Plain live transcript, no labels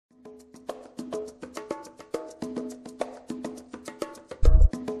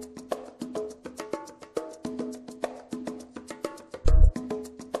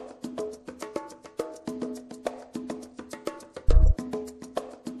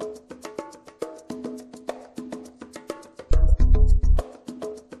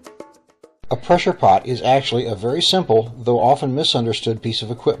A pressure pot is actually a very simple, though often misunderstood piece of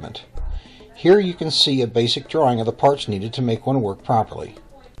equipment. Here you can see a basic drawing of the parts needed to make one work properly.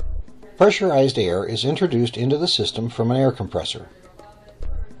 Pressurized air is introduced into the system from an air compressor.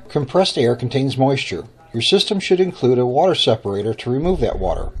 Compressed air contains moisture. Your system should include a water separator to remove that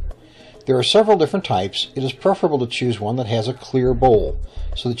water. There are several different types. It is preferable to choose one that has a clear bowl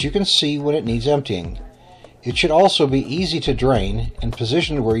so that you can see when it needs emptying. It should also be easy to drain and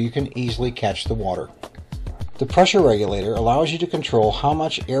positioned where you can easily catch the water. The pressure regulator allows you to control how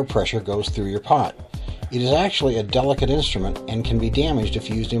much air pressure goes through your pot. It is actually a delicate instrument and can be damaged if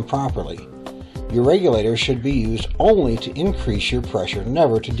used improperly. Your regulator should be used only to increase your pressure,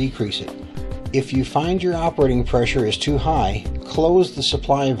 never to decrease it. If you find your operating pressure is too high, close the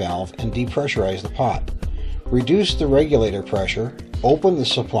supply valve and depressurize the pot. Reduce the regulator pressure, open the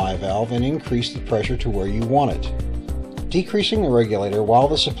supply valve, and increase the pressure to where you want it. Decreasing the regulator while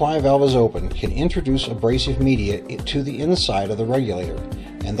the supply valve is open can introduce abrasive media to the inside of the regulator,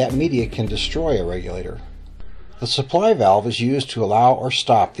 and that media can destroy a regulator. The supply valve is used to allow or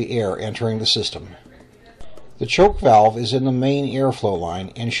stop the air entering the system. The choke valve is in the main airflow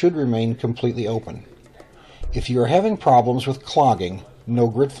line and should remain completely open. If you are having problems with clogging, no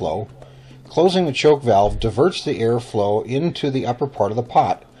grit flow, closing the choke valve diverts the airflow into the upper part of the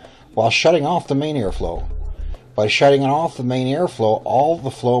pot while shutting off the main airflow. By shutting off the main airflow, all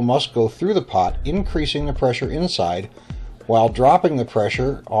the flow must go through the pot, increasing the pressure inside while dropping the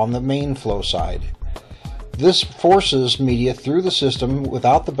pressure on the main flow side. This forces media through the system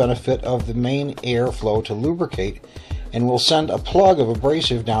without the benefit of the main airflow to lubricate and will send a plug of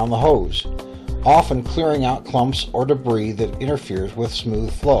abrasive down the hose, often clearing out clumps or debris that interferes with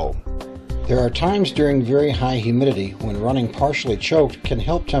smooth flow. There are times during very high humidity when running partially choked can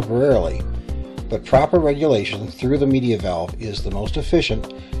help temporarily, but proper regulation through the media valve is the most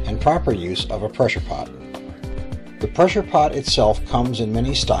efficient and proper use of a pressure pot. The pressure pot itself comes in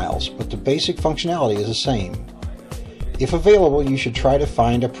many styles, but the basic functionality is the same. If available, you should try to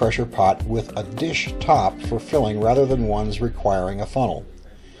find a pressure pot with a dish top for filling rather than ones requiring a funnel.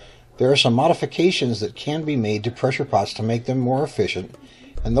 There are some modifications that can be made to pressure pots to make them more efficient,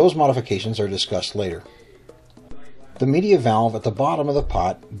 and those modifications are discussed later. The media valve at the bottom of the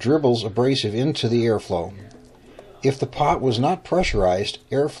pot dribbles abrasive into the airflow. If the pot was not pressurized,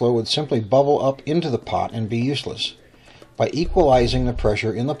 airflow would simply bubble up into the pot and be useless. By equalizing the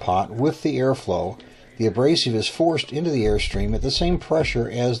pressure in the pot with the airflow, the abrasive is forced into the airstream at the same pressure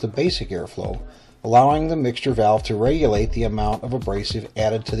as the basic airflow, allowing the mixture valve to regulate the amount of abrasive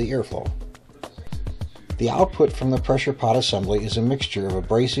added to the airflow. The output from the pressure pot assembly is a mixture of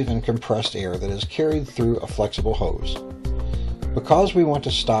abrasive and compressed air that is carried through a flexible hose. Because we want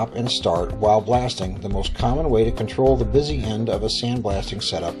to stop and start while blasting, the most common way to control the busy end of a sandblasting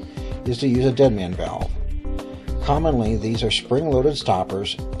setup is to use a deadman valve. Commonly, these are spring-loaded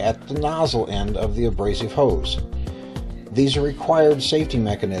stoppers at the nozzle end of the abrasive hose. These are required safety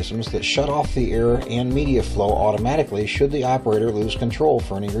mechanisms that shut off the air and media flow automatically should the operator lose control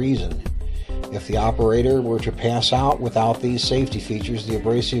for any reason. If the operator were to pass out without these safety features, the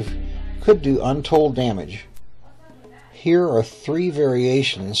abrasive could do untold damage. Here are 3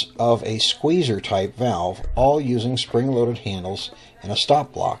 variations of a squeezer type valve, all using spring-loaded handles and a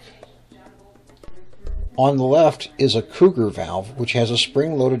stop block. On the left is a Cougar valve, which has a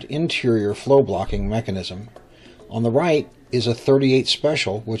spring-loaded interior flow blocking mechanism. On the right is a 38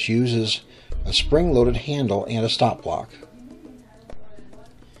 Special, which uses a spring-loaded handle and a stop block.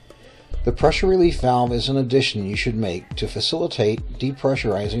 The pressure relief valve is an addition you should make to facilitate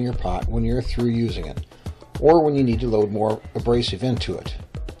depressurizing your pot when you're through using it, or when you need to load more abrasive into it.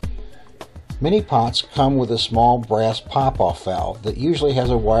 Many pots come with a small brass pop-off valve that usually has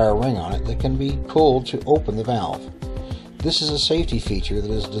a wire ring on it that can be pulled to open the valve. This is a safety feature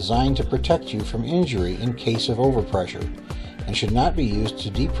that is designed to protect you from injury in case of overpressure, and should not be used to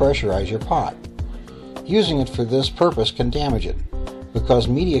depressurize your pot. Using it for this purpose can damage it, because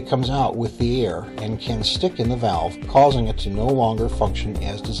media comes out with the air and can stick in the valve, causing it to no longer function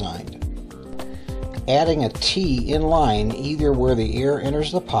as designed. Adding a T in line either where the air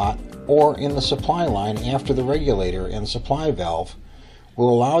enters the pot or in the supply line after the regulator and supply valve will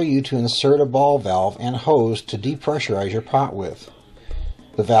allow you to insert a ball valve and hose to depressurize your pot with.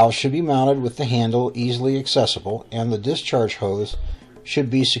 The valve should be mounted with the handle easily accessible, and the discharge hose should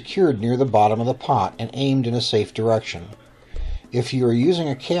be secured near the bottom of the pot and aimed in a safe direction. If you are using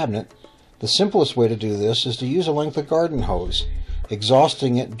a cabinet, the simplest way to do this is to use a length of garden hose,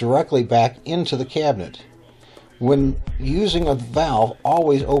 exhausting it directly back into the cabinet. When using a valve,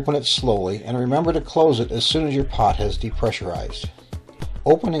 always open it slowly and remember to close it as soon as your pot has depressurized.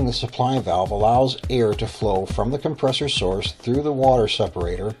 Opening the supply valve allows air to flow from the compressor source through the water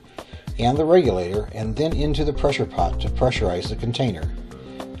separator and the regulator and then into the pressure pot to pressurize the container.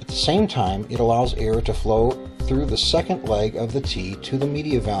 At the same time, it allows air to flow through the second leg of the T to the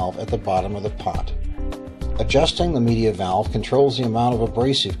media valve at the bottom of the pot. Adjusting the media valve controls the amount of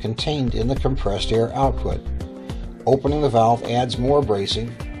abrasive contained in the compressed air output. Opening the valve adds more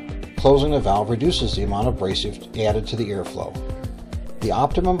abrasive. Closing the valve reduces the amount of abrasive added to the airflow. The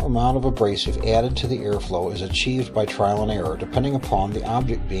optimum amount of abrasive added to the airflow is achieved by trial and error, depending upon the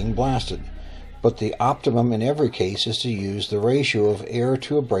object being blasted, but the optimum in every case is to use the ratio of air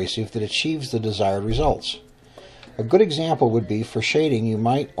to abrasive that achieves the desired results. A good example would be for shading you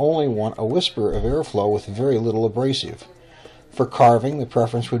might only want a whisper of airflow with very little abrasive. For carving, the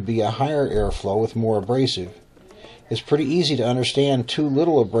preference would be a higher airflow with more abrasive. It's pretty easy to understand too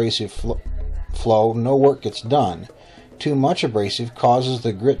little abrasive flow, no work gets done. Too much abrasive causes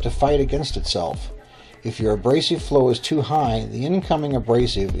the grit to fight against itself. If your abrasive flow is too high, the incoming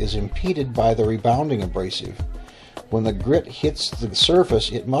abrasive is impeded by the rebounding abrasive. When the grit hits the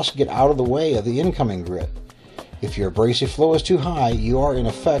surface, it must get out of the way of the incoming grit. If your abrasive flow is too high, you are in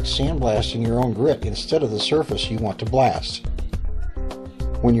effect sandblasting your own grit instead of the surface you want to blast.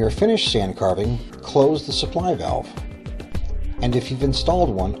 When you're finished sand carving, close the supply valve. And if you've installed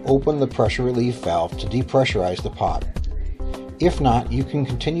one, open the pressure relief valve to depressurize the pot. If not, you can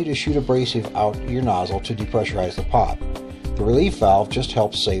continue to shoot abrasive out your nozzle to depressurize the pot. The relief valve just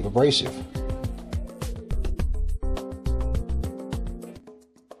helps save abrasive.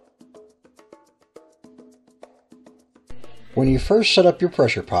 When you first set up your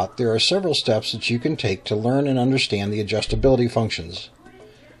pressure pot, there are several steps that you can take to learn and understand the adjustability functions.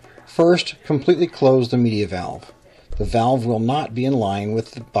 First, completely close the media valve. The valve will not be in line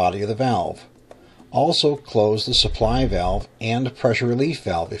with the body of the valve. Also, close the supply valve and pressure relief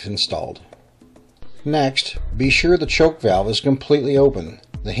valve if installed. Next, be sure the choke valve is completely open.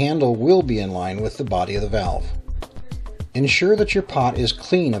 The handle will be in line with the body of the valve. Ensure that your pot is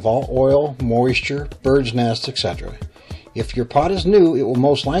clean of all oil, moisture, bird's nests, etc. If your pot is new, it will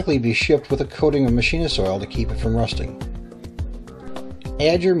most likely be shipped with a coating of machinist oil to keep it from rusting.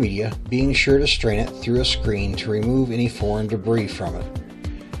 Add your media, being sure to strain it through a screen to remove any foreign debris from it.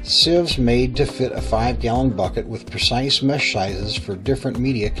 Sieves made to fit a 5-gallon bucket with precise mesh sizes for different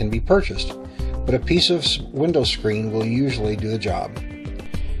media can be purchased, but a piece of window screen will usually do the job.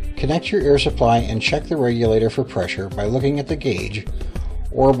 Connect your air supply and check the regulator for pressure by looking at the gauge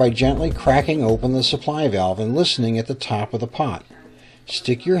or by gently cracking open the supply valve and listening at the top of the pot.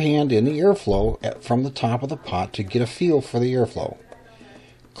 Stick your hand in the airflow from the top of the pot to get a feel for the airflow.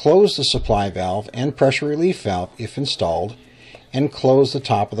 Close the supply valve and pressure relief valve if installed, and close the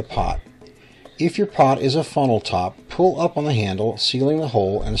top of the pot. If your pot is a funnel top, pull up on the handle, sealing the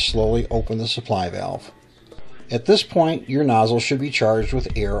hole, and slowly open the supply valve. At this point, your nozzle should be charged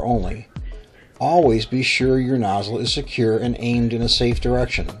with air only. Always be sure your nozzle is secure and aimed in a safe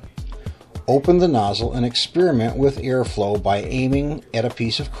direction. Open the nozzle and experiment with airflow by aiming at a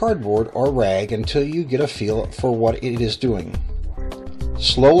piece of cardboard or rag until you get a feel for what it is doing.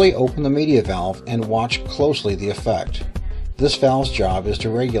 Slowly open the media valve and watch closely the effect. This valve's job is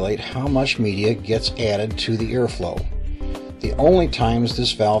to regulate how much media gets added to the airflow. The only times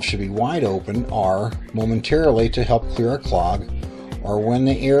this valve should be wide open are momentarily to help clear a clog, or when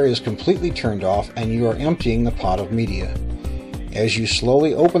the air is completely turned off and you are emptying the pot of media. As you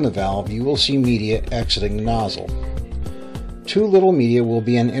slowly open the valve, you will see media exiting the nozzle. Too little media will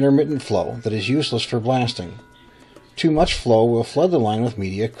be an intermittent flow that is useless for blasting. Too much flow will flood the line with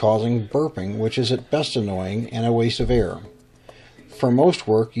media, causing burping, which is at best annoying and a waste of air. For most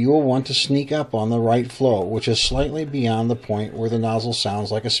work, you will want to sneak up on the right flow, which is slightly beyond the point where the nozzle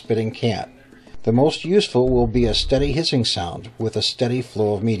sounds like a spitting cat. The most useful will be a steady hissing sound with a steady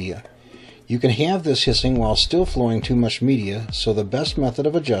flow of media. You can have this hissing while still flowing too much media, so the best method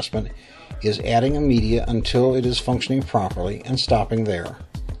of adjustment is adding a media until it is functioning properly and stopping there.